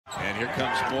Here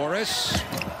comes Morris.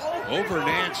 Over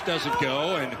Nance doesn't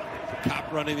go, and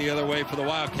Kopp running the other way for the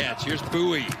Wildcats. Here's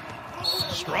Bowie.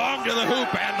 Strong to the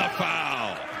hoop and the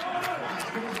foul.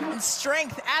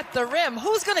 Strength at the rim.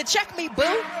 Who's going to check me,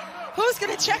 Boo? Who's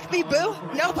going to check me, Boo?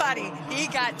 Nobody. He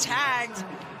got tagged.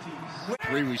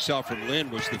 Three we saw from Lynn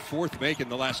was the fourth make in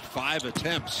the last 5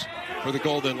 attempts for the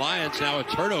Golden Lions. Now a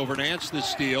turnover. Nance the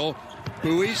steal.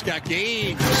 Bowie's got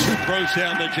Gaines. Throws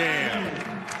down the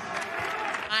jam.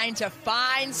 Trying to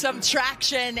find some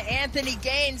traction. Anthony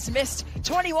Gaines missed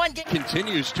 21 games.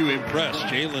 Continues to impress.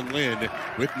 Jalen Lynn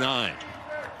with 9.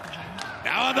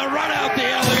 Now on the run out, the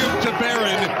alley-oop to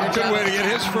Barron. Good way to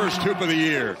get his first hoop of the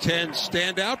year. 10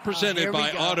 standout presented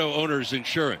by Auto Owners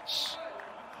Insurance.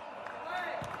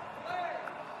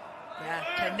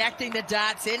 Yeah, connecting the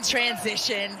dots in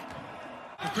transition.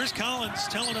 Chris Collins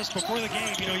telling us before the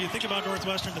game, you think about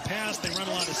Northwestern in the past, they run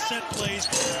a lot of set plays.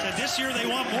 And this year they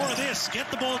want more of this. Get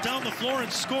the ball down the floor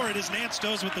and score it as Nance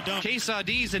does with the dunk. Chase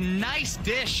Audee's a nice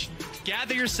dish.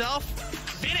 Gather yourself,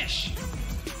 finish.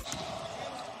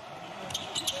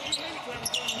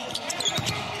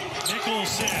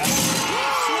 Nicholson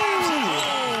slams it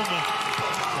home,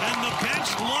 and the bench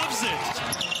loves it.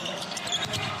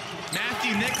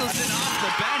 Matthew Nicholson off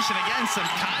the bench, and again some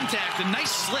contact, a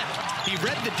nice slip. He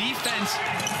read the defense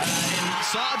and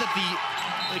saw that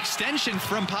the extension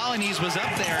from Polynese was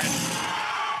up there.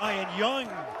 Ryan Young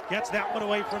gets that one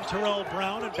away from Terrell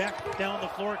Brown, and back down the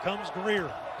floor comes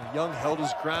Greer. Young held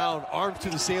his ground, arms to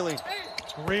the ceiling.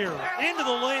 Greer into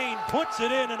the lane, puts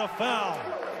it in, and a foul.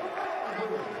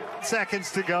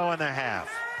 Seconds to go in the half.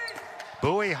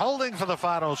 Bowie holding for the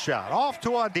final shot. Off to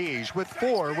Audege with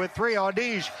 4, with 3.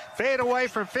 Audege fade away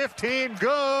from 15.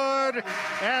 Good.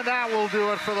 And that will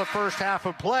do it for the first half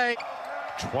of play.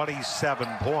 27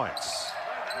 points.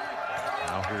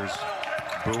 Now here's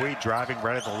Bowie driving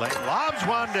right at the lane. Lobs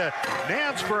one to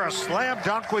Nance for a slam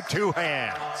dunk with 2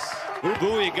 hands.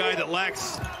 Bowie, a guy that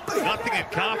lacks nothing in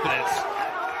confidence.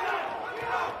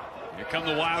 Here come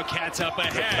the Wildcats up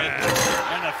ahead.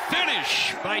 And a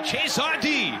finish by Chase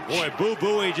Audee. Boy,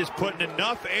 Bowie just putting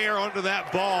enough air under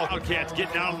that ball. Wildcats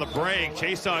getting out on the break.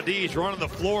 Chase Audee's running the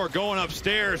floor, going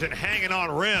upstairs and hanging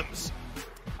on rims.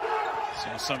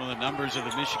 So some of the numbers of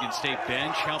the Michigan State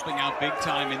bench helping out big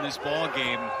time in this ball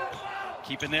game.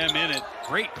 Keeping them in it.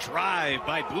 Great drive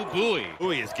by Bowie.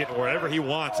 Bowie is getting wherever he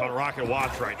wants on Rocket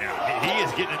Watch right now. He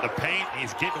is getting in the paint.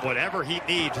 He's getting whatever he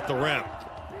needs at the rim.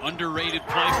 Underrated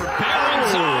play for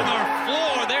Barron's on the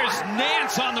floor. There's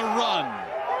Nance on the run.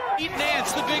 Pete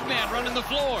Nance, the big man, running the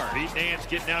floor. Pete Nance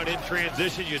getting out in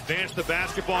transition. You advance the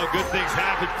basketball, good things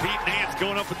happen. Pete Nance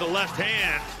going up with the left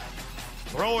hand,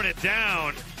 throwing it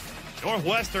down.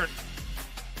 Northwestern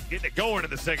getting it going in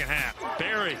the second half.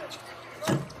 Barry.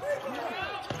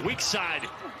 Weak side.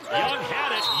 Young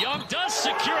had it. Young does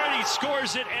secure it. He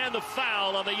scores it, and the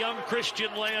foul on the young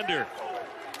Christian Lander.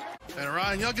 And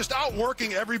Ryan Young just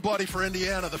outworking everybody for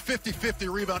Indiana. The 50-50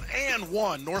 rebound and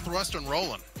 1. Northwestern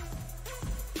rolling.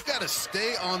 You got to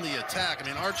stay on the attack. I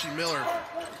mean, Archie Miller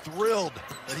thrilled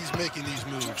that he's making these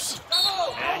moves.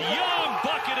 And Young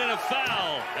bucket and a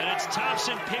foul. And it's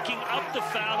Thompson picking up the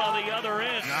foul on the other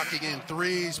end. Knocking in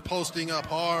threes, posting up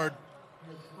hard.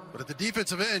 But at the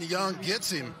defensive end, Young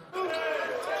gets him.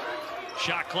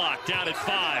 Shot clock down at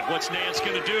 5. What's Nance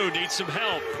going to do? Needs some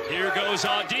help. Here goes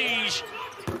Audege.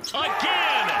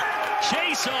 Again,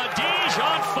 Chase Audege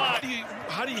on fire.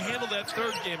 How do you handle that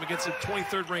third game against a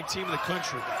 23rd ranked team in the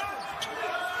country?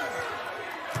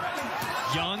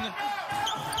 Young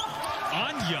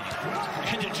on Young.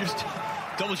 And you just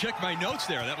double check my notes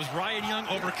there. That was Ryan Young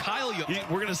over Kyle Young.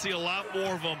 We're going to see a lot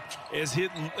more of him as the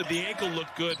ankle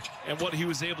looked good and what he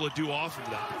was able to do off of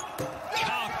that.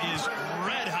 Kopp is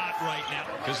red hot right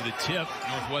now. Because of the tip,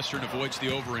 Northwestern avoids the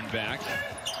over and back.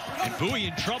 And Bowie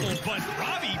in trouble, but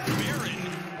Robbie Barron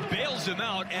bails him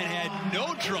out and had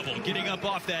no trouble getting up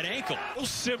off that ankle. So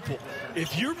simple.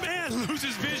 If your man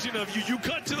loses vision of you, you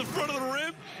cut to the front of the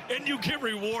rim and you get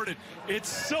rewarded. It's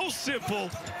so simple.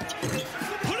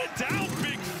 Put it down,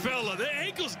 big fella. The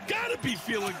ankle's got to be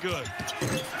feeling good.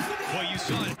 Well, you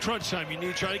saw it. Crunch time. You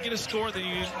need to try to get a score, then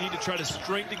you need to try to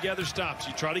string together stops.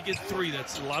 You try to get 3.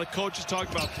 That's a lot of coaches talk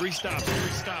about 3 stops,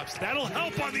 3 stops. That'll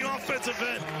help on the offensive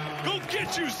end. Go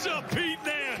get you some, Pete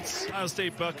Nance. Ohio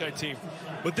State Buckeye team.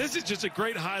 But this is just a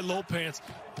great high-low pants.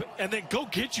 And then go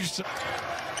get you some.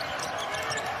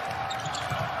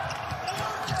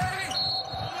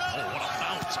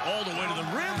 All the way to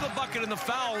the rim, the bucket and the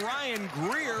foul. Ryan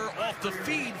Greer off the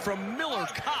feed from Miller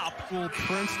Kopp.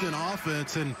 Princeton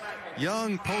offense, and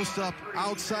Young posts up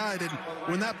outside, and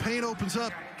when that paint opens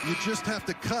up, you just have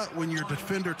to cut when your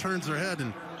defender turns their head,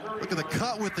 and Look at the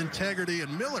cut with integrity,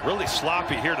 and Miller. Really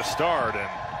sloppy here to start,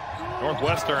 and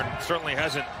Northwestern certainly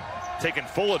hasn't taken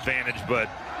full advantage, but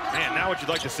man, now what you'd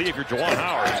like to see if you're Juwan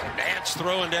Howard. Nance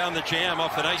throwing down the jam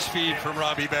off a nice feed from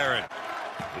Robbie Barron.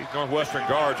 These Northwestern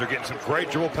guards are getting some great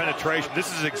dribble penetration.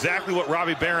 This is exactly what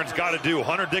Robbie Barron's got to do.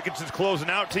 Hunter Dickinson's closing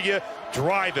out to you.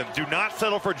 Drive him. Do not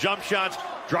settle for jump shots.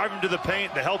 Drive him to the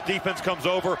paint. The help defense comes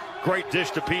over. Great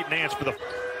dish to Pete Nance for the...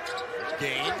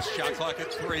 Gaines, shot clock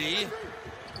at 3.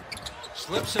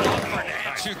 Slips it off for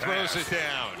Nance, who throws it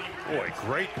down. Boy,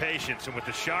 great patience. And with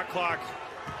the shot clock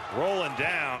rolling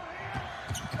down.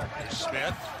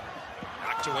 Smith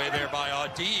knocked away there by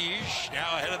Audige.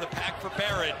 Now ahead of the pack for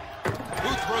Barrett,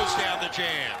 who throws down the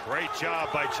jam. Great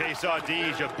job by Chase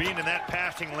Audige of being in that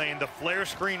passing lane. The flare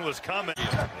screen was coming.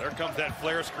 There comes that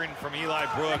flare screen from Eli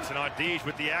Brooks, and Audige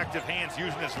with the active hands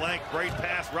using his length. Great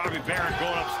pass. Robbie Barron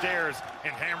going upstairs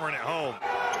and hammering it home.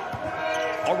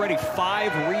 Already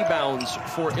 5 rebounds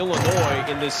for Illinois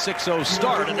in this 6-0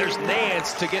 start, and there's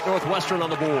Nance to get Northwestern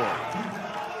on the board.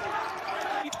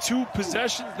 2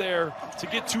 possessions there to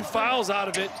get 2 fouls out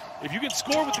of it. If you can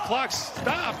score with the clock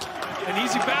stopped and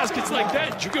easy baskets like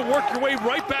that, you can work your way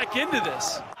right back into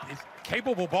this. He's a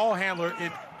capable ball handler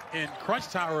in crunch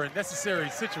time or in necessary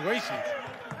situations.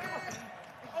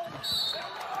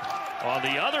 On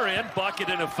the other end, bucket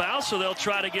and a foul, so they'll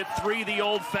try to get 3 the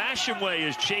old-fashioned way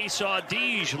as Chase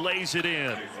Audige lays it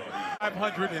in.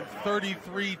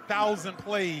 533,000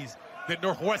 plays that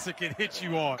Northwestern can hit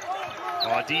you on.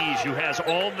 Audige, who has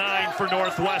all 9 for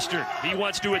Northwestern. He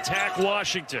wants to attack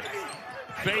Washington.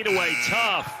 Fadeaway,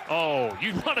 tough. Oh,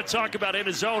 you want to talk about in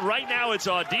his zone. Right now it's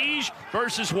Audige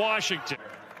versus Washington.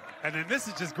 And then this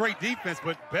is just great defense,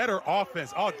 but better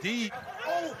offense. Audige.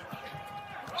 Oh.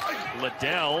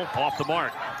 Liddell off the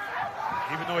mark.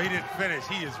 Even though he didn't finish,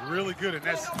 he is really good in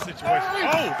that situation.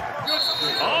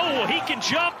 Oh, he can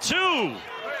jump too.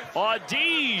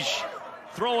 Audige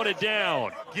throwing it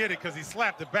down. Get it because he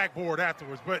slapped the backboard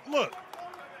afterwards. But look,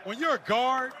 when you're a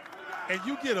guard and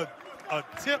you get a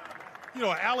tip, you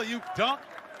know, an alley-oop dunk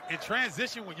in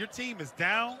transition when your team is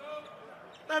down,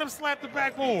 let him slap the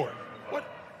backboard. What?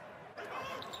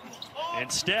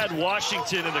 Instead,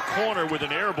 Washington in the corner with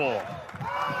an air ball.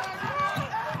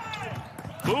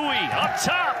 Bowie up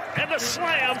top, and the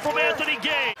slam from Anthony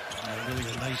Gay. Really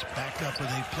a nice backup, and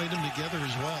they played them together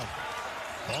as well.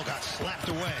 Ball got slapped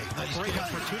away. Nice great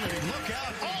opportunity. Look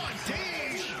out.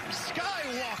 Audige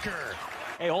Skywalker.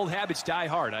 Hey, old habits die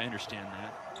hard. I understand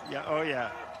that. Yeah, oh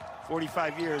yeah.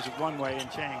 45 years of one way and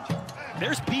change.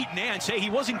 There's Pete Nance. Hey, he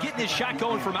wasn't getting his shot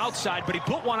going from outside, but he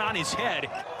put one on his head.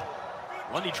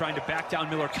 Lundy trying to back down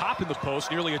Miller Kopp in the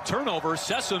post. Nearly a turnover.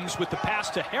 Sessoms with the pass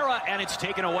to Hara, and it's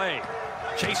taken away.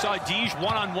 Chase Audige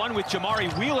one-on-one with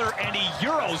Jamari Wheeler, and he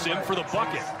Euros him for the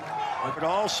bucket. But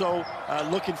also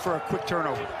looking for a quick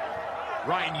turnover.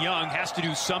 Ryan Young has to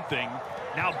do something.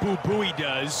 Now Boo Buie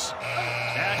does.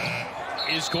 That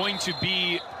is going to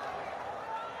be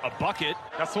a bucket.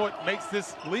 That's what makes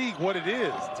this league what it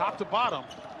is. Top to bottom.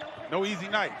 No easy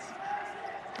nights.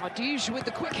 Audige with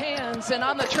the quick hands, and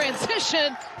on the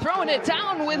transition, throwing it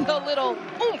down with a little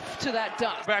oomph to that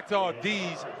dunk. Back to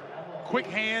Audige. Quick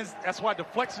hands. That's why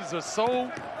deflections are so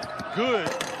good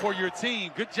for your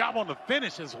team. Good job on the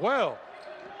finish as well.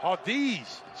 Audige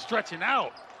stretching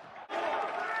out.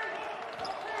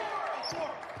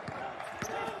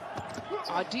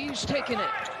 Audige taking it,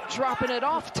 dropping it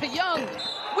off to Young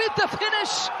with the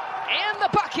finish and the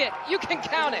bucket. You can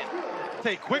count it.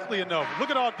 Take quickly enough. Look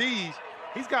at Audige.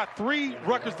 He's got 3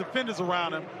 Rutgers defenders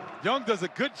around him. Young does a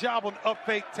good job on up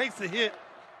fake, takes a hit,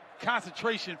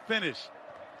 concentration, finish.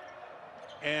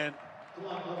 And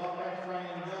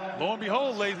lo and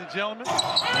behold, ladies and gentlemen.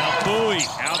 Now Bowie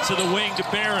out to the wing to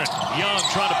Barron. Young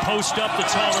trying to post up the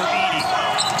taller Edey.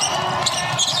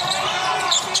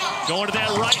 Going to that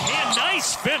right hand.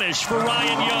 Nice finish for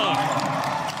Ryan Young.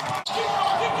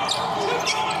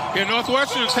 Yeah,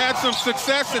 Northwestern's had some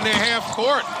success in their half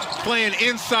court playing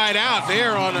inside out.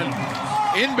 They're on an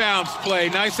inbounds play.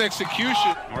 Nice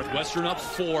execution. Northwestern up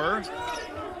 4.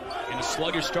 In a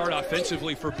sluggish start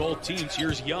offensively for both teams.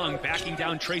 Here's Young backing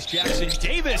down Trace Jackson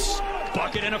Davis.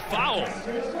 Bucket and a foul.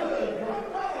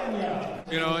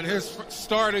 You know, in his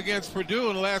start against Purdue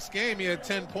in the last game, he had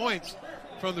 10 points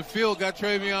from the field. Got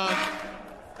Travion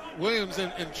Williams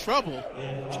in trouble.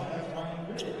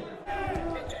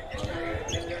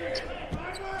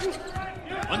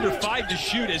 Under 5 to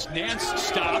shoot as Nance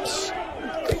stops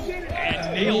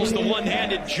and nails the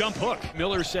one-handed jump hook.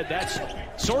 Miller said that's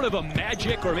sort of a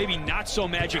magic or maybe not so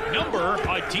magic number.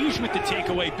 Audige with the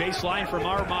takeaway baseline from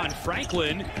Armand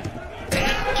Franklin.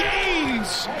 And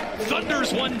Gaines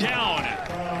thunders one down.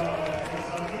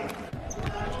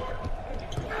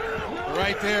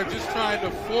 right there, just trying to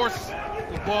force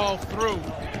the ball through.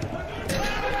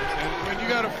 And when you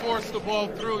got to force the ball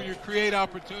through, you create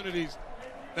opportunities,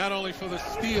 not only for the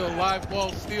steal, live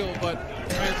ball steal, but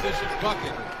transition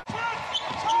bucket.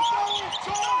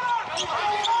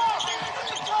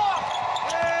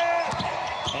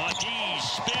 Audis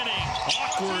spinning,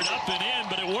 awkward up and in,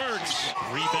 but it works.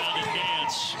 Rebounded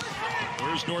Nance.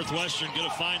 Where's Northwestern going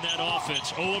to find that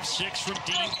offense? 0 of 6 from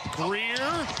deep. Greer,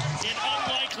 an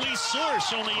unlikely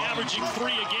source, only averaging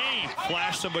 3 a game.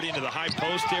 Flash somebody into the high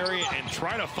post area and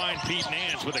try to find Pete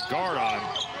Nance with a guard on.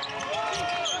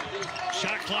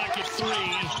 Shot clock at 3.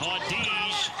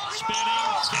 Audis spinning.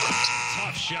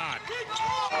 Tough shot.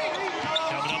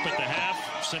 Coming up at the half.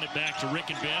 Send it back to Rick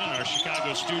and Ben in our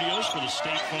Chicago studios for the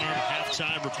State Farm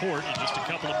halftime report in just a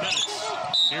couple of minutes.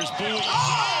 Here's Bowie.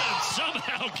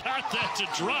 Somehow got that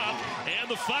to drop, and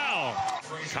the foul.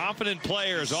 Confident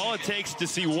players, all it takes to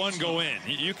see one go in.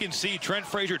 You can see Trent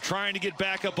Frazier trying to get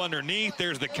back up underneath.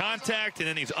 There's the contact, and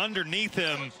then he's underneath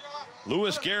him.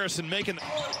 Lewis Garrison making...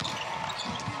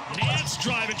 Nance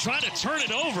driving, trying to turn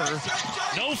it over.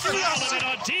 No foul, and then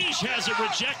Audis has it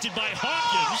rejected by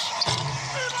Hawkins.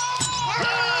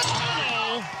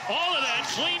 All of that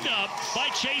cleaned up by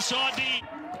Chase Audis.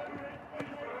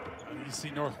 You see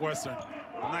Northwestern,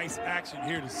 nice action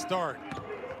here to start.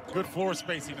 Good floor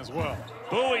spacing as well.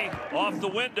 Bowie off the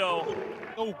window.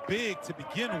 So big to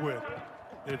begin with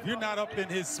that if you're not up in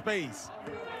his space,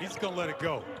 he's going to let it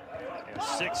go.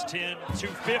 6'10",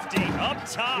 250 up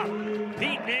top.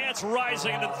 Pete Nance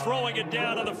rising and then throwing it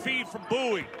down on the feed from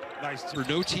Bowie. Nice.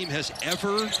 No team has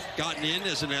ever gotten in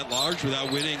as an at-large without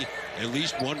winning at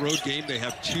least one road game. They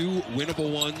have 2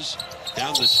 winnable ones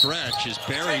down the stretch as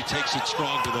Barry takes it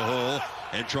strong to the hole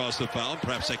and draws the foul.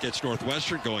 Perhaps that gets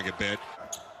Northwestern going a bit.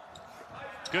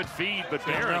 Good feed, but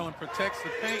Barry protects the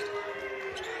paint.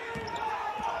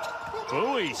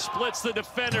 Bowie splits the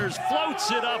defenders, floats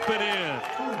it up and in.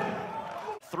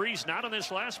 Three's not on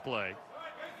this last play.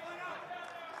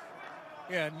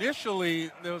 Yeah,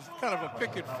 initially there was kind of a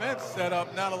picket fence set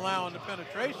up, not allowing the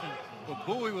penetration. But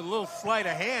Bowie with a little sleight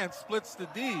of hand splits the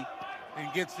D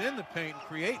and gets in the paint and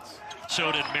creates. So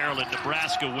did Maryland.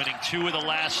 Nebraska winning 2 of the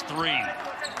last 3.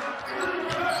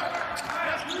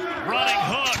 Running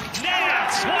hook.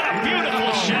 Nance! What a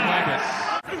beautiful shot.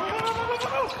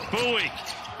 Bowie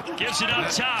gives it up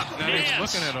top.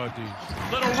 Nance. Looking at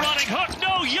Audis. Little running hook.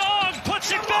 No, Young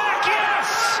puts it back.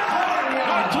 Yes!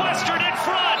 Northwestern in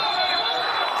front.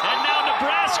 And now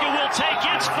Nebraska will take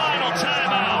its final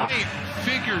timeout.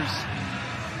 Figures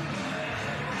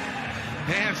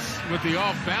Nance with the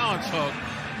off-balance hook.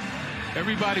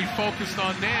 Everybody focused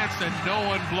on Nance and no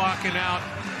one blocking out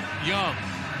Young.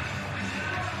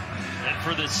 And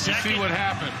for the second what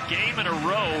happened. game in a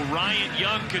row, Ryan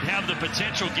Young could have the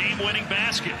potential game-winning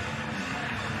basket.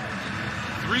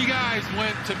 3 guys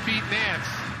went to Pete Nance.